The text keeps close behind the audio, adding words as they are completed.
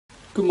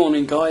Good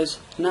morning guys.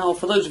 Now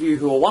for those of you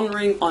who are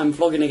wondering, I'm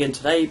vlogging again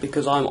today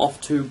because I'm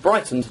off to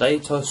Brighton today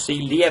to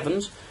see Lee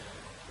Evans,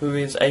 who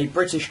is a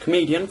British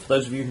comedian. For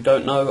those of you who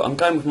don't know, I'm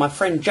going with my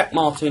friend Jack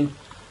Martin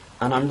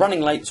and I'm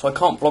running late so I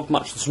can't vlog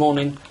much this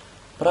morning,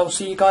 but I will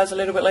see you guys a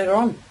little bit later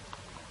on.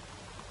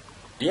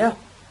 Yeah.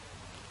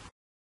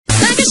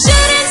 Like a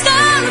shooting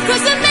star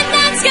across the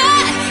midnight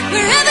sky,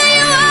 wherever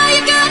you are,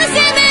 you're gonna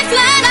see me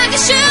fly like a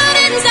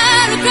shooting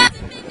star across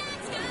the midnight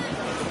sky.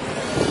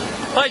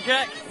 Hi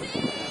Jack.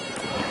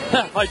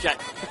 Hi Jack.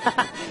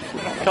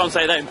 Can't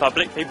say that in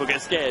public, people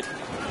get scared. So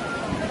high,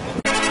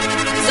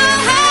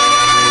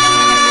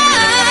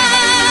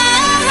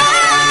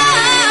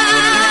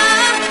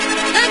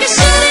 like a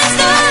shooting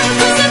star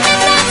across the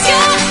midnight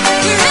sky,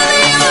 wherever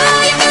you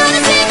are, you're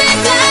gonna see me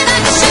fly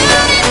like a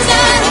shooting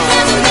star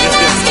across the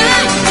midnight sky,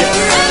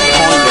 wherever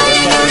you are,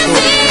 you're gonna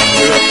see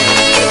me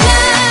fly.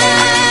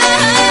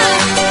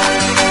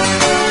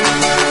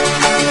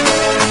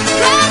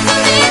 Across the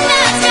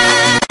midnight sky.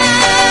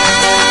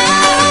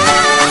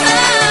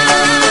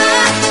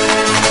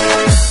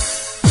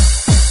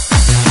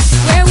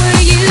 Where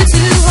were you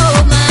to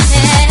hold my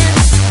hand?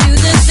 Do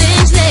the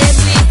things that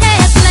we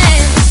had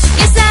planned.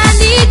 Yes, I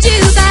need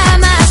you by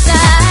my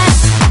side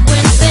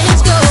when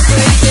things go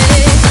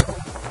crazy.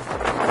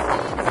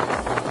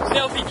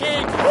 Selfie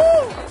king!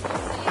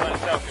 Not a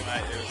selfie,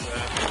 mate. It was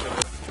a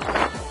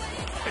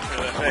picture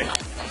of the thing.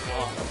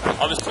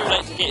 I was too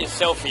late to get his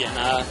selfie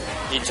and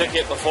he took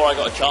it before I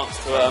got a chance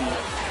to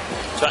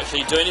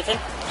actually do anything.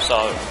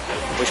 So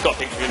we just got a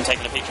picture of him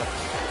taking a picture.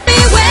 Be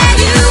where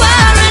you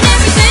are and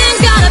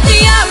everything's gonna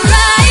be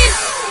alright.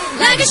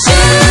 Like a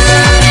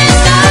shooting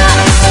star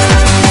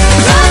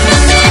across the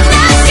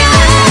midnight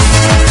sky.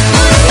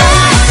 On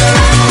flight,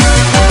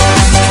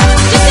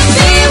 just to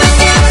be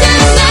with you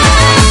tonight.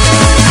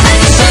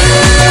 Like a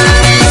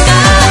shooting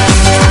star.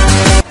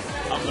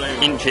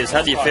 Unbelievable. Inches,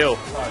 how do you feel?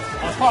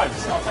 I was close.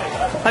 I'll take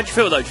that. How do you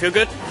feel though? Do you feel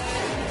good?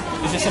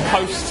 Is this a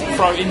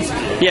post-throw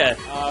interview? Yeah.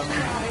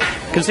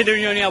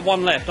 Considering you only have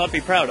one left, I'd be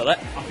proud of that.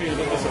 I feel a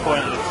bit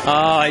disappointed.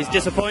 Ah, he's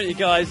disappointed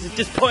guys, he's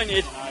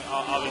disappointed.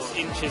 I was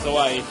inches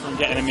away from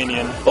getting a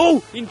minion.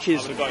 Oh,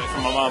 inches. I got it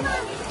from my mum. So,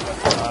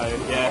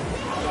 yeah.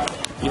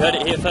 You heard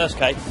it here first,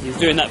 Kate. He's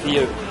doing that for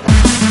you.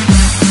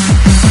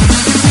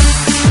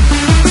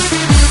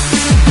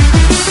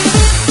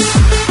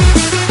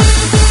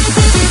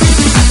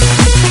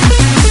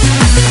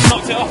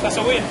 Knocked it off, that's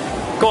a win.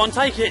 Go on,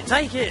 take it,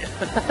 take it.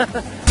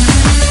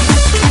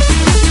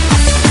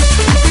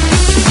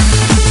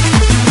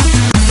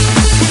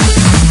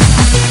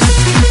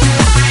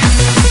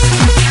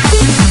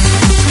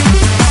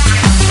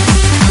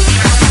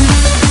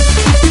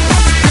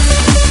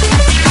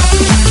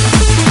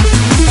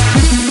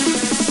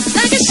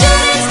 Like a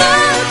shooting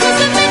star across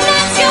the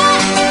midnight sky,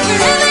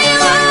 wherever you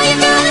are,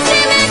 you're gonna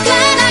see me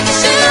fly. Like a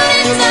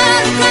shooting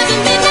star across the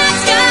midnight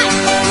sky,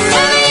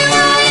 wherever you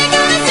are, you're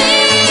gonna see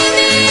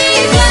me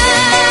fly.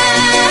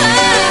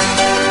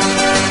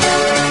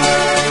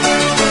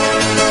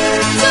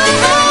 So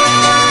high,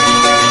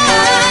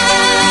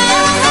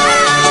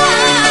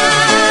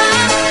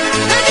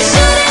 like a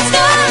shooting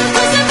star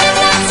across the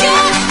midnight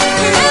sky,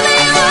 wherever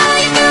you are,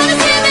 you're gonna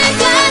see me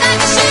fly.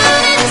 Like a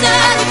shooting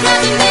star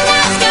across the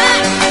midnight sky,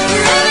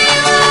 wherever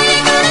you are,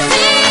 you're gonna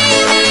see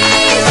me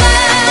fly.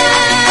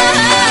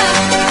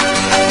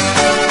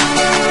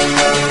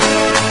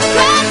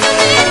 Across the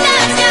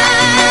midnight sky,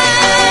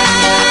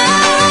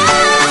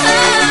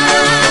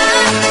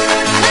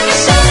 like a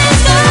shooting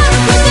star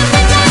across the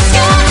midnight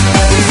sky,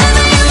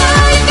 wherever you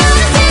are, you're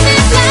gonna see me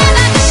fly.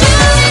 Like a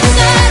shooting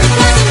star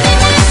across the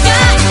midnight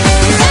sky,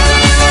 wherever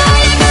you are,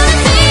 you're gonna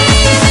see me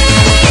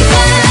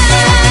fly.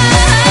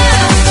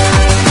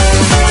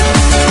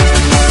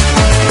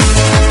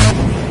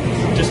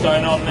 Just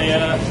going on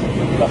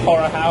the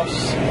horror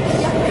house.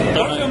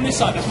 Don't be on this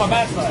side, that's my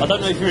bad side. I don't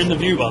know if you're in the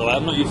view, by the way.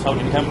 I'm not used to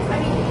holding the camera.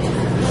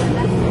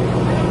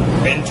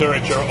 Enter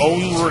at your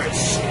own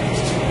risk.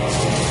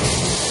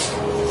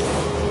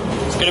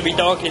 It's going to be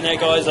dark in there,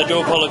 guys. I do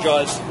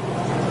apologise.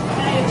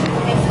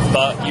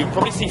 But you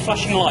probably see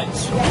flashing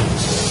lights.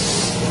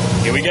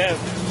 Here we go.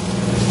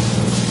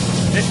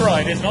 This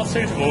ride is not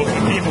suitable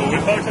for people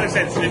with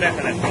photosensitive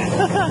epilepsy.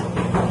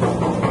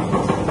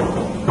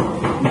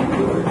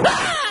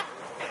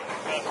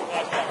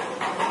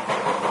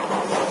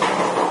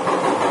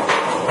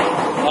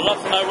 I'd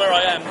love to know where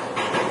I am.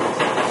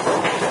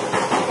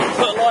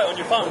 Put a light on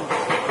your phone.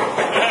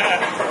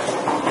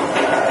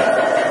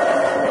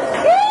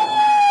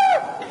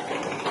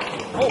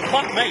 Oh,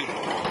 fuck me.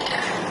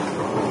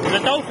 There's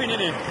a dolphin in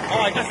here.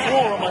 Oh, I just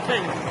swore on my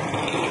thing.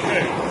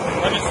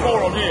 I just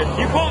swore on here.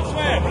 You can't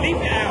swear, bleep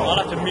it out. I'll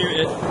have to mute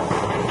it.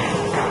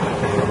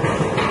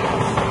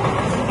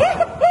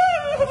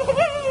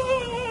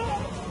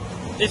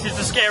 This is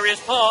the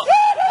scariest part.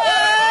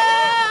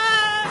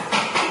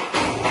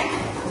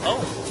 Oh.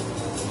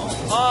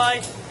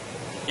 Hi.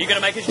 You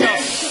gonna make us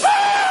jump?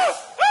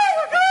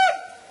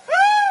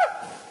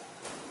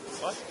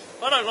 What?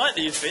 I don't like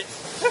these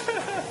bits.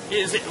 It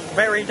is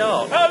very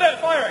dark. Oh, look,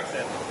 fire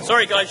exit.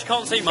 Sorry guys, you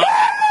can't see much.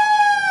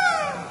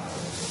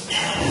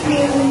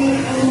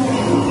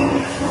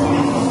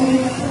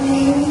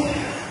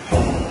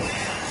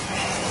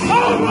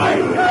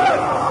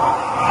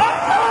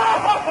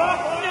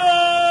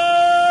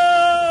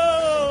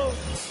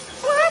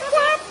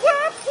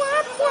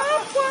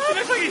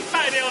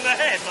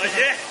 It's like,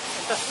 yeah.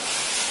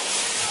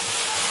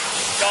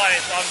 Guys,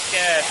 I'm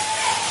scared.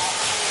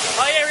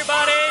 Hi,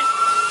 everybody.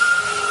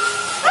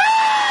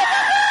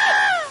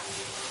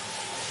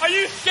 Are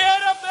you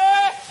scared up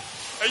there?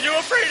 Are you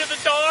afraid of the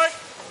dark?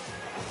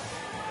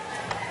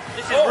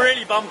 This is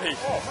really bumpy.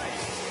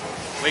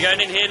 We're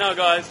going in here now,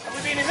 guys. Have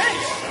we been in there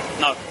yet?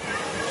 No.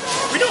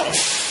 We not?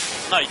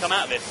 No, you come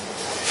out of it.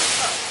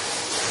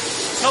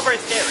 It's not very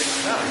scary.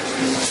 No.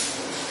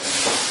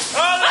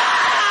 Oh,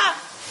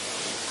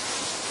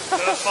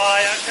 the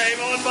fire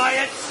came on by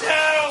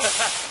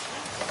itself!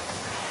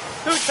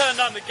 Who turned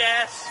on the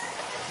gas?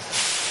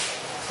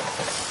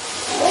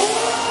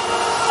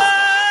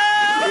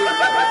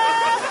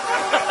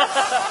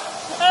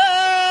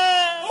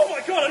 Oh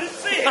my god, I didn't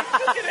see it!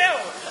 Fucking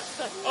hell!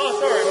 Oh,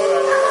 sorry, my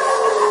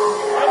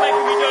bad. You're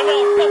making me do a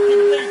lot of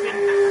fucking bleeping.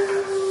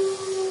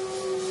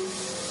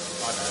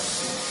 I know.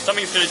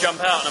 Something's gonna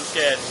jump out and I'm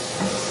scared.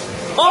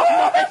 Oh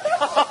my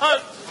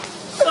god!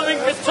 Something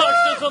just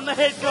touched us on the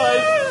head,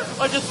 guys.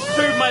 I just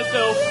pooed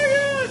myself. Oh my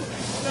god!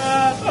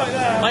 Nah, fuck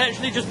that. I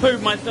actually just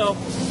pooed myself.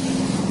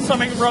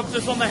 Something rubbed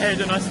us on the head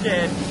and I'm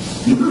scared.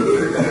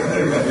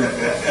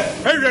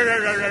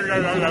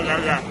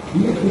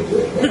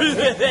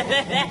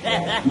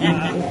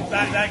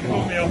 That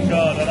caught me off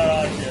guard, I don't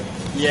like it.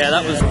 Yeah,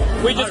 that was...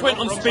 We just went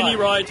on spinny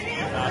ride.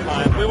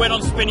 We went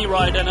on spinny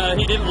ride and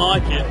he didn't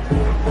like it.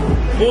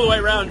 All the way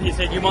around he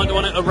said, you might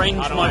want to arrange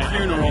my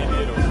funeral.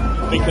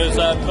 Because,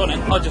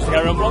 I'll just go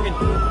around vlogging.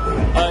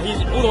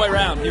 He's all the way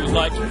around, he was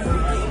like,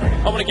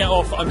 I want to get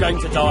off, I'm going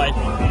to die.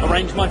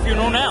 Arrange my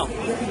funeral now.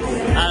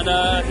 And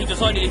he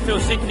decided he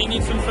feels sick and he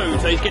needs some food,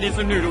 so he's getting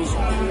some noodles.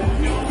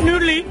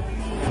 Noodly!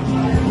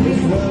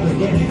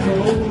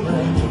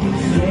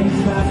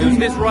 It was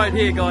this ride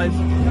here, guys.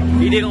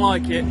 He didn't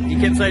like it. He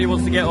kept saying he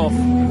wants to get off.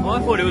 Well, I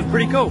thought it was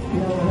pretty cool.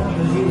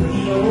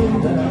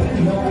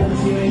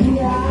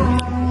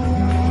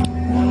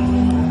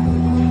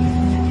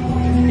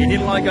 He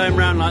didn't like going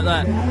round like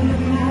that.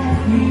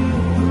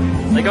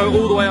 They go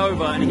all the way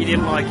over and he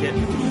didn't like it.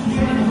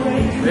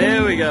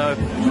 There we go.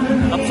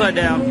 Upside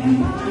down.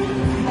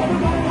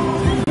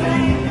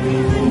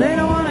 They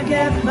don't want to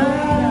get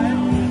back.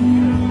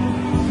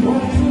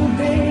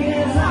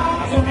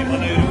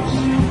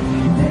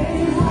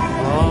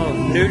 Oh,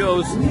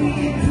 noodles.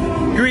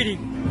 Greedy.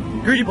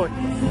 Greedy boy.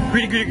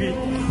 Greedy, greedy, greedy.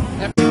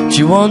 Do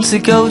you want to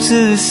go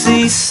to the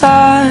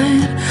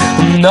seaside?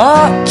 I'm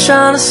not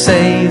trying to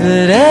say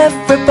that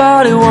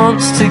everybody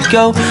wants to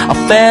go. I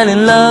fell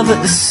in love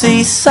at the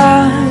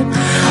seaside.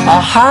 I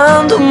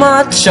handle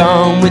my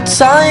charm with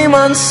time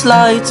and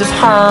sleight of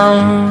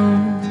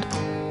hand.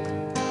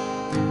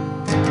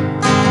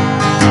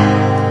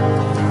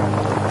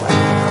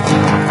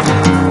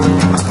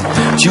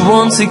 Do you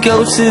want to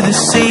go to the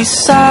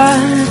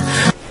seaside?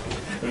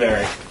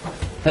 Very.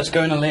 Let's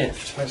go in a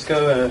lift. Let's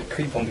go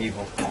creep on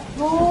people.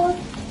 What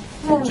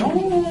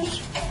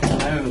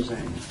I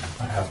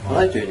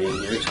like doing it in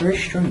here. It's very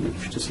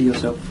strange to see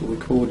yourself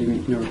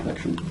recording in a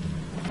reflection.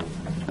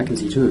 I can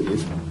see two of you.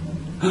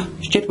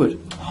 It's Jedward.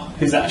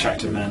 Who's that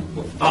attractive man?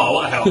 Oh,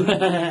 what the hell?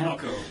 Not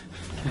cool.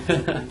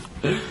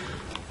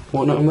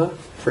 What number?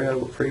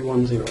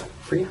 310.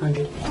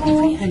 300.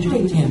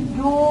 310.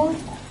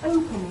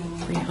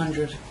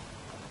 300.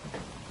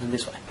 And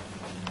this way.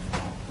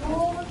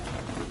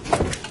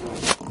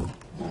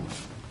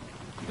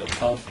 You got the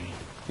card for me?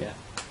 Yeah.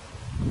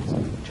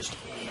 Just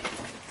here.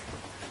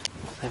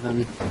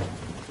 7.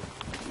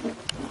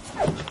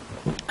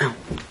 Ow.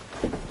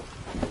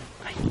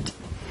 8.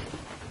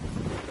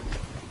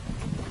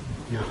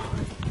 9.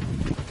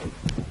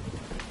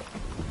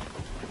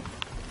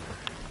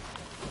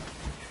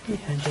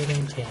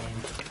 310.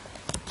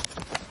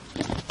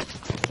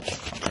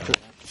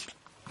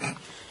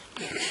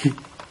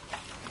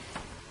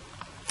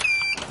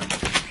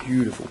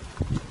 Beautiful.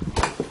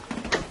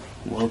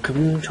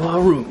 Welcome to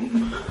our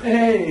room.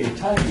 Hey,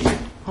 tidy.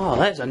 Oh,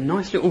 that's a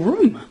nice little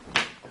room.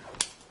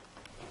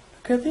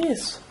 Look at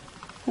this.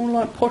 All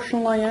like posh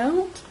and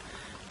layout.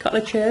 Couple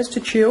of chairs to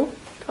chill.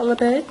 Couple of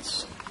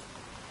beds.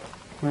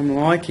 I'm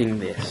liking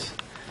this.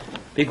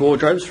 Big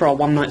wardrobes for our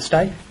one night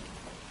stay.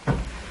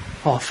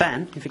 Oh, a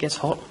fan if it gets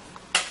hot.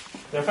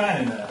 There's a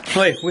fan in there.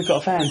 Hey, we've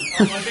got a fan.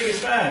 That's my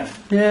biggest fan.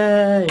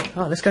 Yay.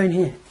 Oh, let's go in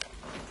here.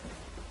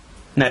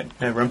 No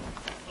room.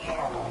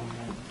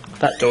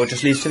 That door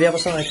just leads to the other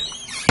side.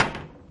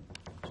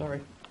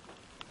 Sorry.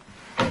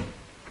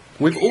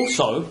 We've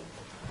also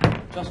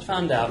just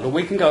found out that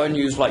we can go and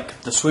use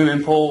like the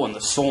swimming pool and the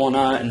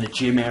sauna and the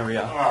gym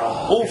area.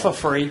 All for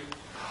free.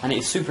 And it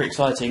is super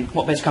exciting.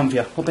 What bed's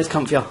comfier? What bed's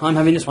comfier? I'm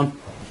having this one.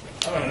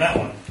 I'm having that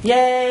one.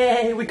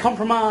 Yay! We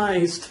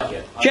compromised.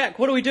 Jack,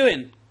 what are we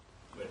doing?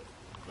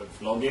 We're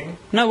vlogging.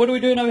 No, what are we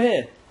doing over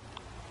here?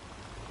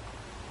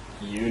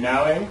 You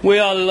nowing? We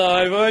are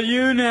live on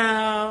you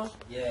now.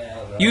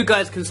 Yeah. You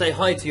guys can say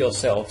hi to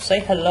yourself.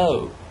 Say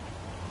hello.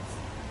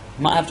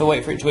 Might have to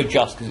wait for it to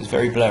adjust because it's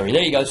very blurry.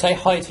 There you go. Say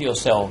hi to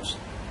yourselves.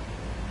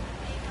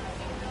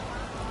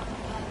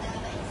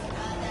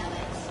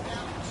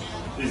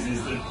 This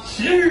is the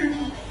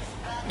tune.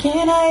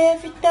 Can I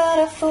have your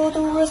data for the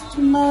rest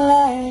of my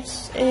life?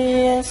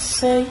 Say yes,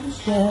 say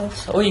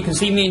yes. Oh, you can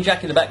see me and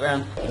Jack in the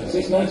background.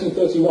 Since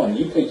 1931,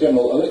 UK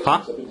general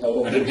elections have been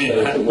held on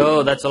Thursday.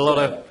 Oh, that's a lot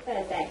of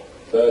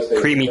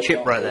creamy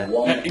chip right there.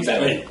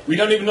 Exactly. We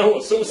don't even know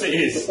what sauce it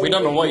is. We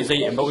don't know what he's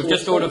eating, but we've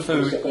just ordered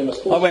food.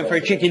 I went for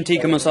a chicken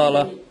tikka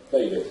masala.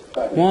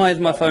 Why is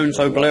my phone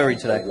so blurry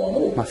today?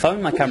 My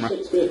phone? My camera.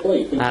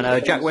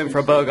 And Jack went for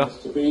a burger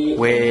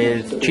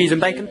with cheese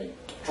and bacon.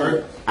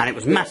 True. And it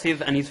was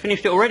massive, and he's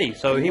finished it already,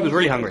 so he was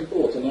really hungry. We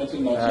don't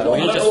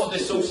know what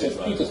this sauce is,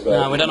 though.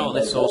 No, we don't know what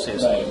this sauce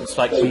is. It's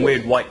like some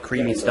weird white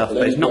creamy stuff,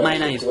 but it's not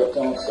mayonnaise.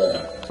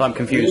 So I'm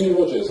confused.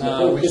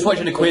 We're just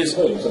watching a quiz,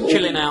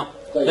 chilling out,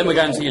 then we're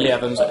going to see Lee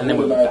Evans, and then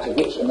we'll be back. And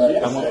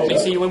we'll probably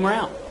see you when we're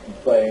out.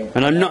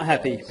 And I'm not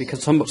happy,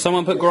 because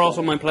someone put grass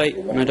on my plate,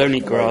 and I don't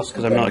eat grass,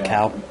 because I'm not a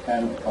cow.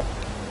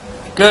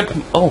 Good...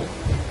 Oh.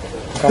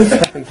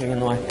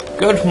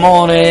 Good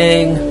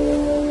morning.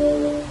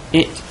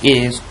 It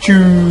is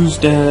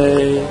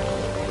Tuesday.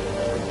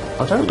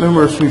 I don't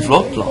remember if we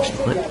vlogged last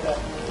night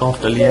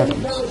after Lee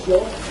Evans.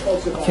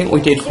 I think we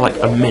did for like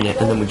a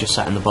minute and then we just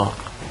sat in the bar.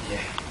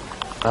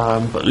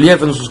 But Lee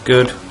Evans was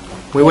good.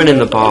 We went in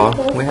the bar,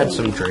 we had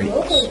some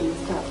drinks,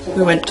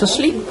 we went to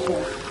sleep.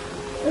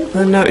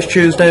 And now it's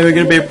Tuesday, we're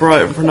going to be at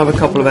Brighton for another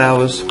couple of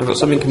hours. I've got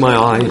something in my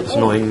eye, it's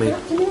annoying me.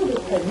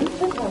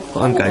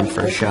 But I'm going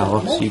for a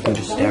shower, so you can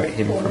just stare at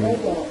him for a minute.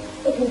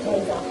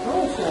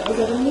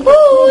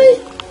 Bye!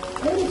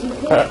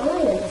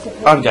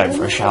 I'm going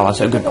for a shower,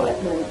 so goodbye.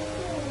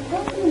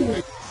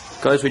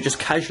 Guys, we're just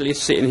casually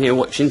sitting here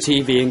watching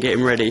TV and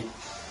getting ready.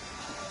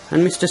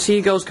 And Mr.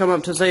 Seagull's come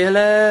up to say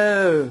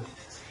hello.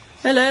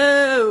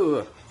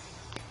 Hello!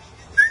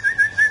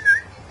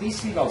 These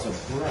seagulls are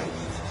great.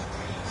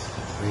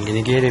 I'm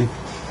gonna get him.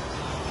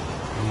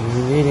 I'm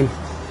gonna get him.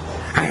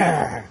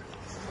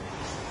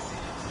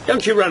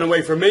 Don't you run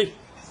away from me.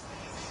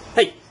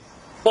 Hey,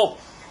 Bob.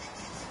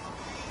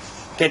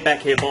 Get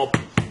back here, Bob.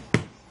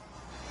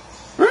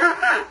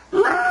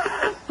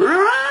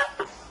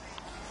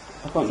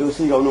 I can't do a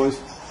seagull noise.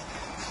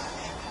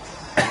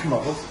 I can't do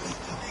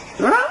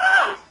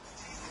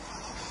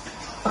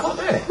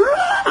it.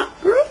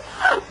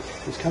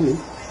 He's coming.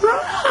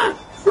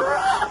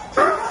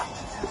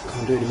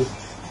 Can't do it anymore.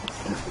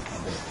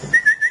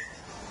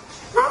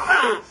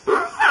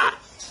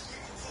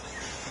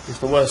 It's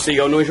the worst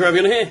seagull noise you're ever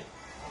going to hear.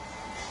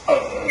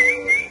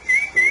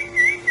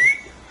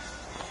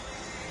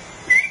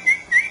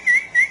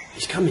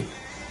 He's coming.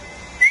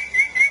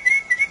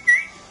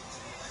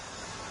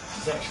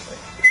 Actually.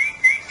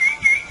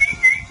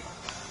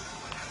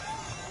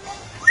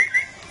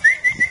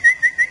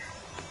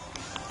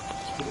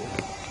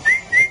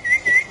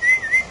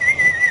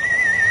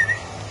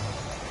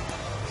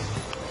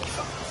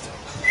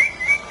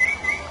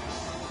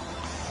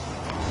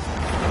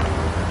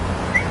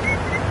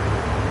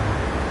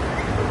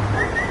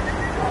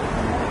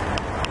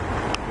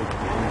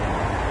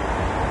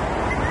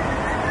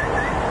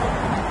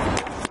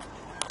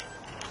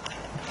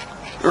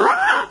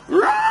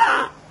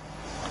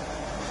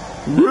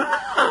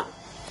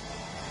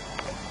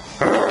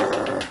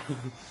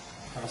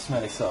 Have a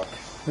smelly sock.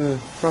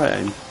 Right,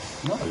 Aim.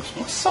 No, it's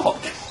not a sock.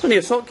 It's only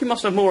a sock, you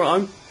must have more at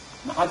home.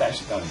 No, I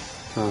actually don't.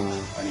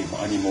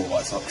 I need more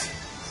white socks.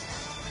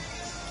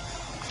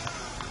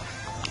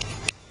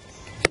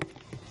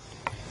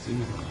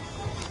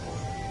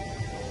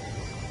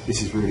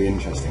 This is really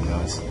interesting,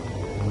 guys.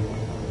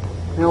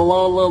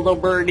 Hello, little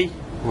birdie.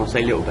 Well, I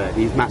say little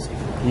birdie, he's massive.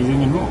 Can you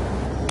zoom in more?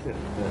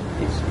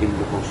 He's in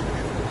the bush.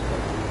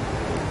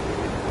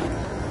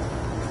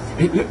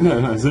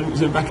 No,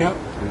 zoom back out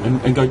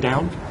and go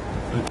down.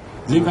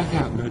 Zoom back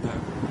out and go down.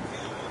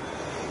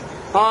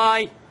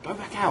 Hi! Go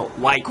back out.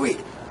 Wait. Quick.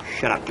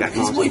 Shut up, Jack.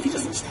 What if he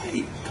doesn't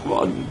stay? Come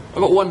on.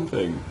 I've got one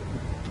thing.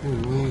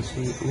 Where's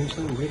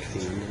that red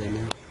thing under there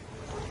now?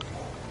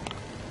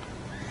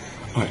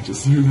 Alright,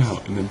 just zoom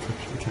out and then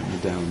push the camera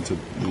down to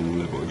normal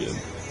level again.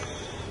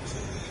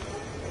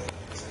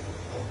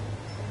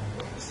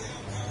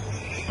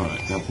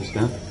 Alright, now push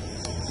down.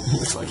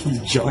 Looks like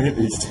he's giant,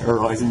 he's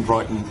terrorising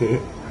Brighton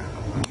Pier.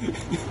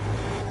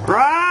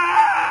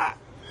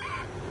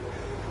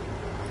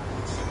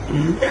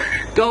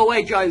 Go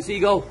away, giant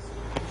seagull.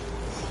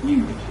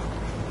 Huge.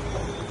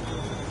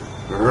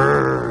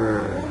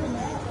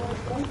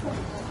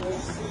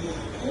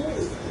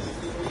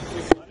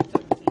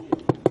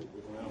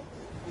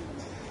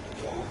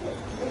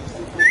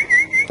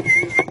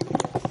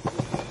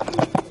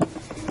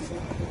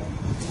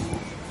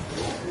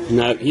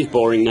 No, he's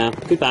boring now.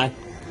 Goodbye.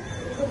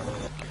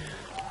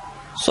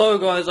 So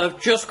guys, I've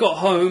just got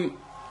home.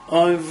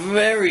 I'm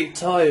very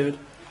tired.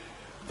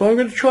 But I'm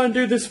going to try and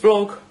do this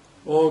vlog,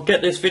 or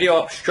get this video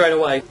up straight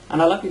away.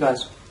 And I love you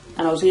guys.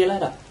 And I'll see you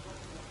later.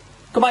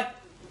 Goodbye.